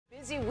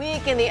Busy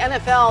week in the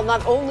NFL.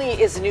 Not only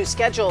is a new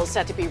schedule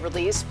set to be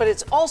released, but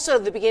it's also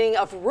the beginning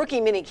of rookie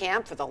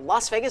minicamp for the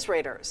Las Vegas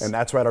Raiders. And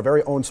that's right. Our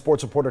very own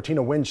sports reporter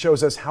Tina Nguyen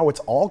shows us how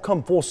it's all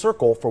come full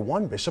circle for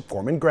one Bishop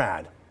Gorman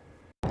grad.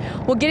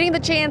 Well, getting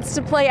the chance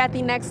to play at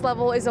the next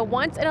level is a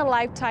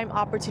once-in-a-lifetime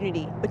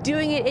opportunity, but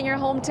doing it in your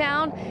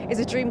hometown is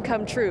a dream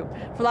come true.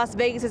 For Las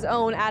Vegas'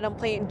 own Adam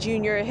Plant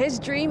Jr., his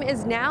dream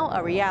is now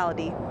a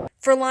reality.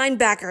 For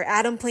linebacker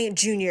Adam Plant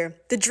Jr.,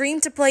 the dream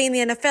to play in the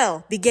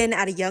NFL began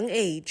at a young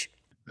age.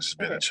 This has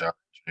been a childhood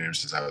dream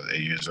since I was 8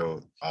 years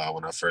old.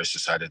 When I first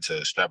decided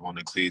to strap on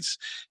the cleats,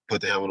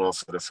 put the helmet on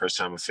for the first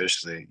time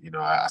officially,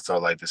 I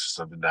felt like this was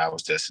something that I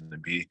was destined to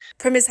be.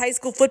 From his high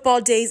school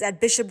football days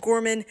at Bishop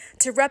Gorman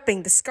to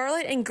repping the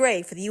scarlet and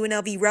gray for the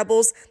UNLV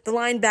Rebels, the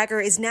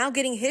linebacker is now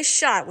getting his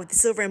shot with the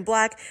silver and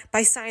black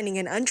by signing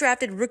an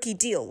undrafted rookie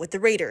deal with the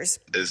Raiders.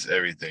 It's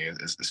everything.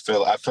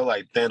 I feel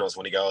like Thanos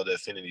when he got all the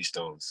Infinity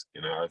Stones.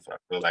 I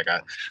feel like I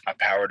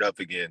powered up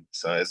again.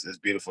 So it's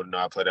beautiful to know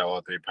I played at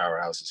all three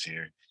powerhouses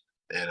here.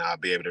 And I'll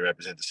be able to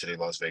represent the city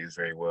of Las Vegas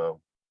very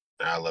well.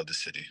 And I love the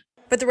city.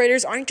 But the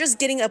Raiders aren't just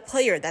getting a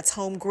player that's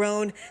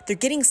homegrown. They're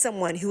getting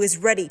someone who is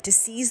ready to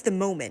seize the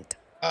moment.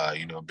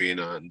 Being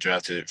a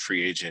undrafted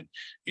free agent,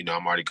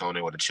 I'm already going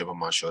in with a chip on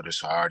my shoulder.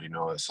 So I already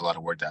know it's a lot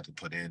of work that I have to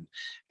put in.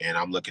 And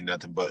I'm looking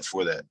nothing but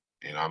for that.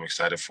 I'm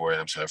excited for it.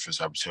 I'm excited for this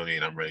opportunity,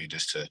 and I'm ready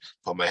just to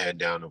put my head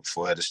down and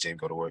full head of steam,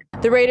 go to work.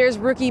 The Raiders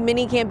rookie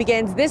minicamp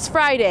begins this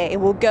Friday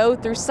and will go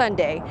through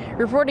Sunday.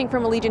 Reporting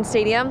from Allegiant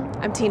Stadium,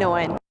 I'm Tina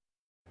Nguyen.